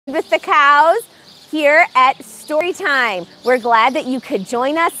with the cows here at Storytime. We're glad that you could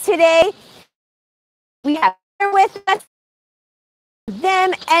join us today. We have with us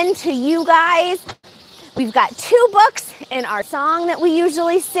them and to you guys. We've got 2 books in our song that we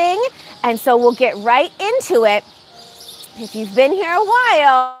usually sing, and so we'll get right into it. If you've been here a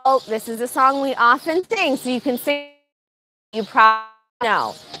while, this is a song we often sing, so you can sing. You probably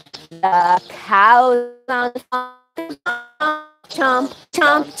know. The cows on the farm, chomp,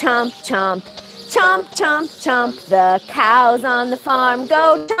 chomp, chomp, chomp, chomp, chomp, chomp. The cows on the farm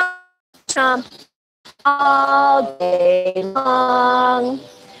go chomp, chomp all day long.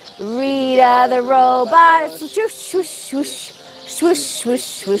 Rita the robot, swoosh, swoosh, swoosh, swoosh, swoosh,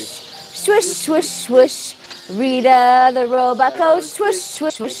 swoosh, swoosh, swoosh, swoosh. Rita the robot goes swoosh,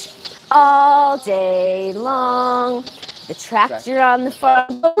 swoosh, swoosh all day long. The tractor on the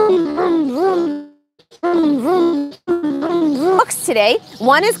farm, vroom, vroom, vroom, vroom, vroom, vroom, vroom. Books today.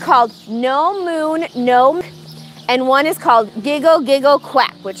 One is called No Moon, No, and one is called Giggle, Giggle,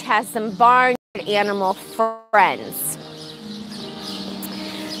 Quack, which has some barn animal friends.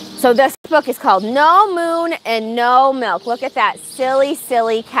 So this book is called No Moon and No Milk. Look at that silly,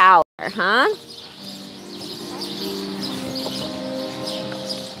 silly cow, huh?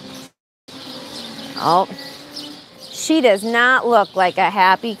 Oh, she does not look like a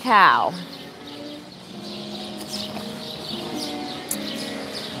happy cow.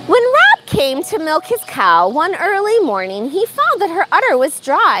 When Rob came to milk his cow one early morning, he found that her udder was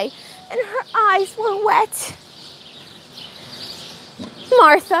dry and her eyes were wet.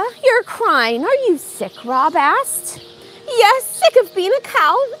 Martha, you're crying. Are you sick? Rob asked. Yes, sick of being a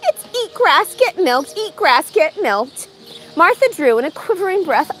cow. It's eat grass, get milked, eat grass, get milked. Martha drew in a quivering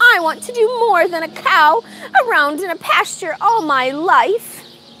breath. I want to do more than a cow around in a pasture all my life.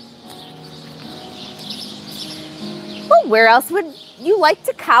 Well, where else would you like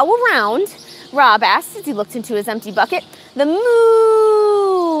to cow around? Rob asked as he looked into his empty bucket. The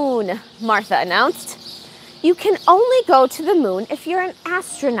moon, Martha announced. You can only go to the moon if you're an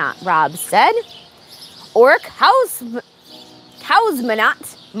astronaut, Rob said. Or a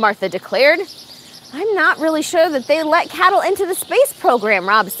cosmonaut, Martha declared. I'm not really sure that they let cattle into the space program,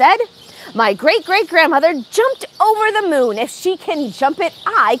 Rob said. My great-great-grandmother jumped over the moon. If she can jump it,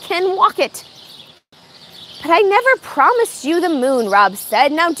 I can walk it. But I never promised you the moon, Rob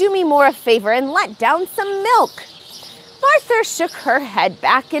said. Now do me more a favor and let down some milk. Martha shook her head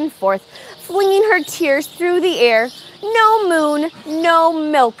back and forth, flinging her tears through the air. No moon, no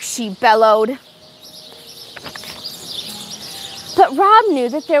milk, she bellowed. But Rob knew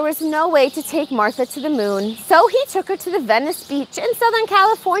that there was no way to take Martha to the moon, so he took her to the Venice Beach in Southern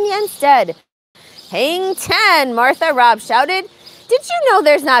California instead. Hang 10, Martha, Rob shouted. Did you know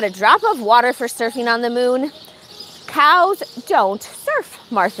there's not a drop of water for surfing on the moon? Cows don't surf,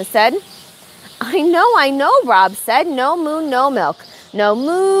 Martha said. I know, Rob said. No moon, no milk. No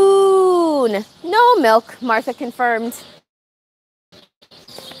moon, no milk, Martha confirmed.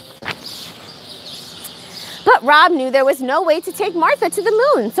 But Rob knew there was no way to take Martha to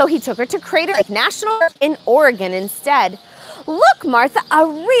the moon, so he took her to Crater Lake National Park in Oregon instead. Look, Martha, a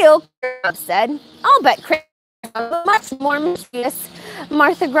real, Rob said. I'll bet Crater Lake much more mysterious,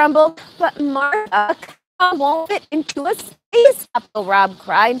 Martha grumbled. But Martha, cow won't fit into a space apple, Rob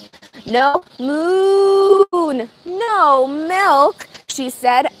cried. No moon, no milk, she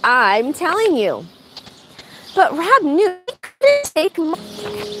said. I'm telling you. But Rob knew he couldn't take Martha.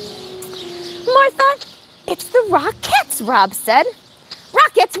 It's the Rockets, Rob said.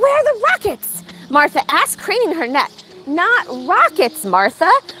 Rockets? Where are the rockets? Martha asked, craning her neck. Not rockets,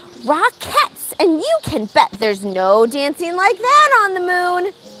 Martha. Rockets. And you can bet there's no dancing like that on the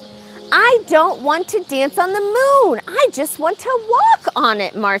moon. I don't want to dance on the moon. I just want to walk on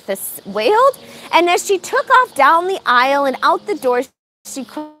it, Martha wailed. And as she took off down the aisle and out the door, she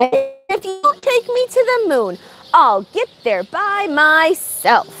cried, if you take me to the moon, I'll get there by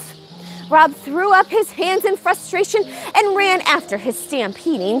myself. Rob threw up his hands in frustration and ran after his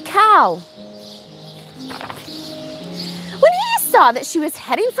stampeding cow. When he saw that she was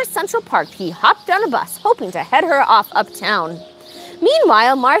heading for Central Park, he hopped on a bus, hoping to head her off uptown.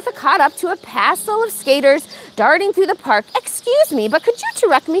 Meanwhile, Martha caught up to a passel of skaters darting through the park. Excuse me, but could you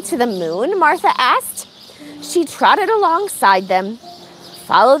direct me to the moon? Martha asked. She trotted alongside them.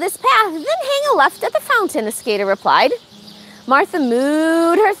 Follow this path, then hang a left at the fountain, a skater replied. Martha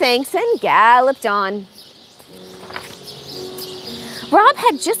mooed her thanks and galloped on. Rob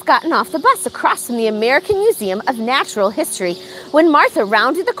had just gotten off the bus across from the American Museum of Natural History when Martha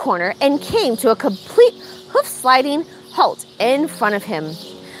rounded the corner and came to a complete hoof-sliding halt in front of him.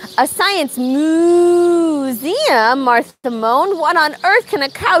 A science museum, Martha moaned. What on earth can a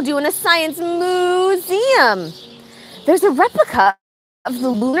cow do in a science museum? There's a replica of the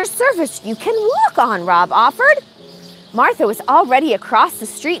lunar surface you can walk on, Rob offered. Martha was already across the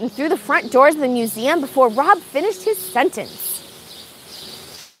street and through the front doors of the museum before Rob finished his sentence.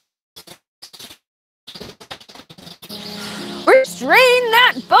 Restrain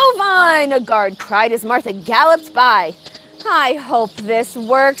that bovine, a guard cried as Martha galloped by. I hope this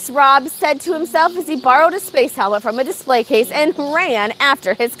works, Rob said to himself as he borrowed a space helmet from a display case and ran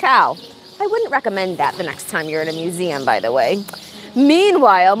after his cow. I wouldn't recommend that the next time you're in a museum, by the way.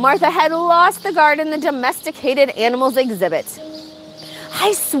 Meanwhile, Martha had lost the guard in the domesticated animals exhibit.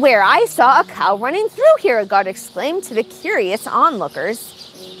 I swear I saw a cow running through here, a guard exclaimed to the curious onlookers.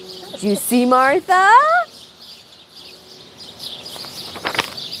 Did you see Martha?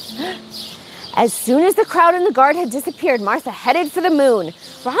 As soon as the crowd and the guard had disappeared, Martha headed for the moon.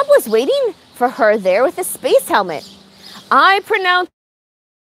 Rob was waiting for her there with a space helmet. I pronounced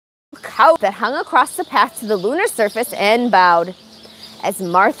the cow that hung across the path to the lunar surface and bowed. As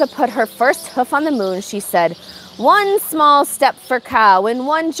Martha put her first hoof on the moon, she said, one small step for cow and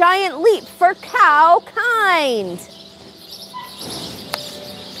one giant leap for cow kind.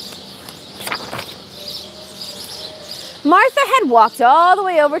 Martha had walked all the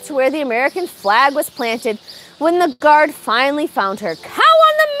way over to where the American flag was planted when the guard finally found her. Cow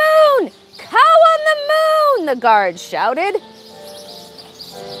on the moon! Cow on the moon! The guard shouted.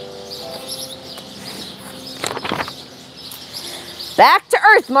 Back to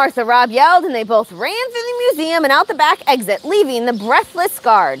earth, Martha, Rob yelled, and they both ran through the museum and out the back exit, leaving the breathless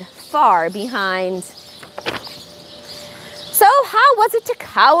guard far behind. So how was it to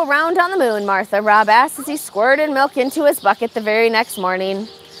cow around on the moon, Martha? Rob asked as he squirted milk into his bucket the very next morning.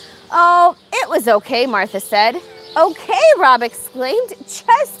 Oh, it was okay, Martha said. Okay, Rob exclaimed.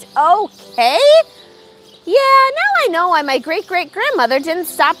 Just okay? Yeah, now I know why my great-great-grandmother didn't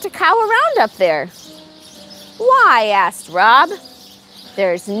stop to cow around up there. Why? Asked Rob.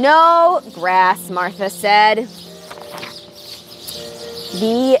 There's no grass, Martha said.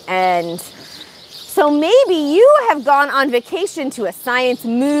 The end. So maybe you have gone on vacation to a science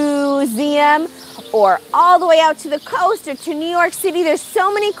museum or all the way out to the coast or to New York City. There's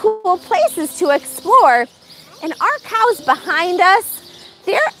so many cool places to explore. And our cows behind us,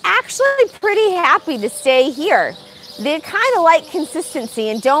 they're actually pretty happy to stay here. They kind of like consistency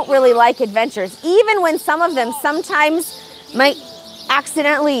and don't really like adventures, even when some of them sometimes might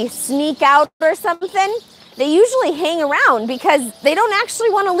accidentally sneak out or something. They usually hang around because they don't actually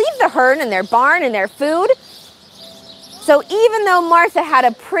want to leave the herd and their barn and their food. So even though Martha had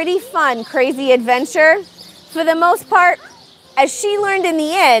a pretty fun, crazy adventure, for the most part, as she learned in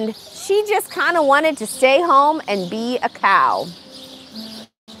the end, she just kind of wanted to stay home and be a cow.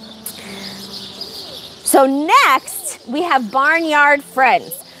 So next, we have barnyard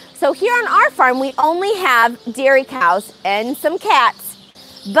friends. So here on our farm, we only have dairy cows and some cats,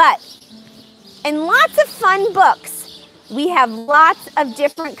 but in lots of fun books, we have lots of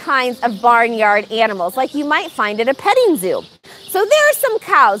different kinds of barnyard animals, like you might find at a petting zoo. So there are some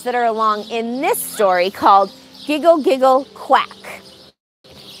cows that are along in this story called Giggle, Giggle, Quack.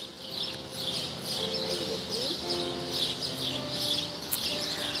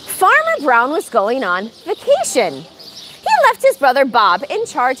 Farmer Brown was going on vacation. He left his brother Bob in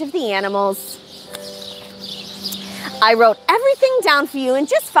charge of the animals. I wrote everything down for you and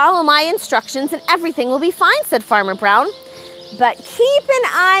just follow my instructions and everything will be fine, said Farmer Brown. But keep an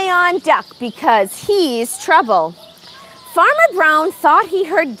eye on Duck because he's trouble. Farmer Brown thought he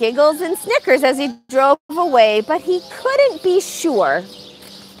heard giggles and snickers as he drove away, but he couldn't be sure.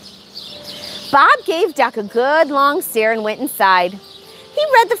 Bob gave Duck a good long stare and went inside. He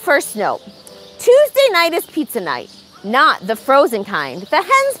read the first note. Tuesday night is pizza night, not the frozen kind. The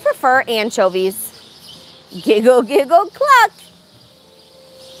hens prefer anchovies. Giggle, giggle, cluck.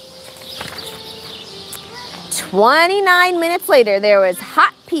 29 minutes later, there was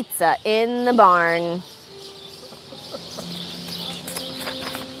hot pizza in the barn.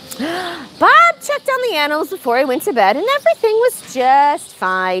 Bob checked on the animals before he went to bed, and everything was just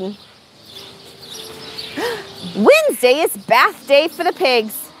fine. Wednesday is bath day for the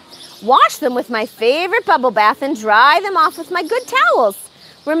pigs. Wash them with my favorite bubble bath and dry them off with my good towels.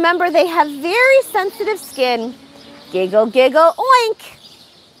 Remember, they have very sensitive skin. Giggle, giggle, oink.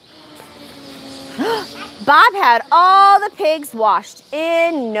 Bob had all the pigs washed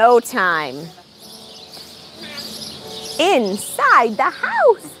in no time. Inside the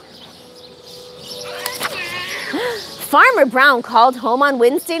house. Farmer Brown called home on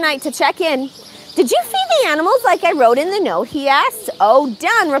Wednesday night to check in. Did you feed the animals like I wrote in the note, he asked. Oh,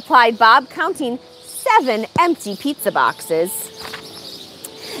 done, replied Bob, counting 7 empty pizza boxes.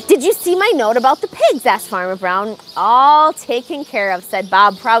 Did you see my note about the pigs, asked Farmer Brown. All taken care of, said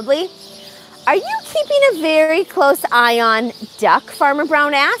Bob proudly. Are you keeping a very close eye on Duck, Farmer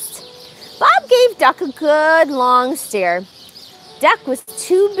Brown asked. Bob gave Duck a good long stare. Duck was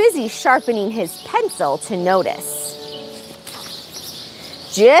too busy sharpening his pencil to notice.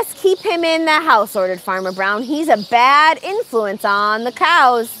 Just keep him in the house, ordered Farmer Brown. He's a bad influence on the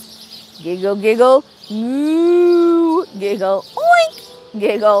cows. Giggle, giggle, moo, giggle, oink,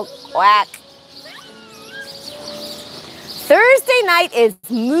 giggle, quack. Thursday night is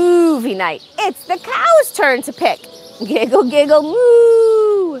movie night. It's the cows' turn to pick. Giggle, giggle,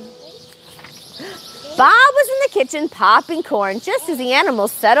 moo. Bob was in the kitchen popping corn just as the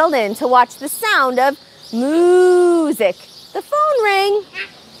animals settled in to watch the sound of music. The phone rang.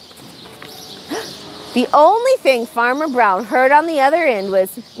 The only thing Farmer Brown heard on the other end was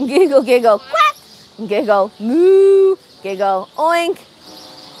giggle, giggle, quack, giggle, moo, giggle, oink.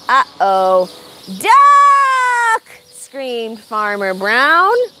 Uh-oh. Duck! Screamed Farmer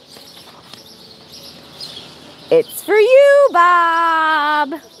Brown. It's for you,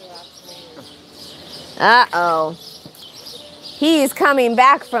 Bob. Uh-oh. He's coming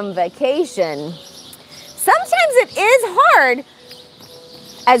back from vacation. Sometimes it is hard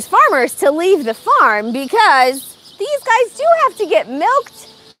as farmers to leave the farm because these guys do have to get milked.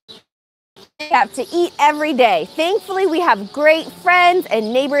 They have to eat every day. Thankfully, we have great friends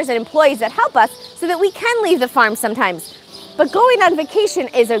and neighbors and employees that help us so that we can leave the farm sometimes. But going on vacation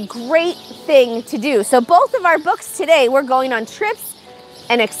is a great thing to do. So both of our books today, we're going on trips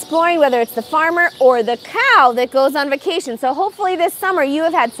and exploring, whether it's the farmer or the cow that goes on vacation. So hopefully this summer you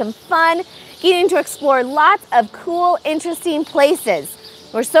have had some fun getting to explore lots of cool, interesting places.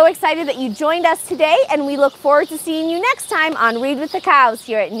 We're so excited that you joined us today, and we look forward to seeing you next time on Read with the Cows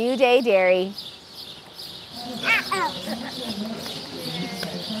here at New Day Dairy.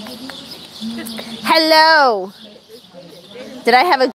 Hello. Did I have a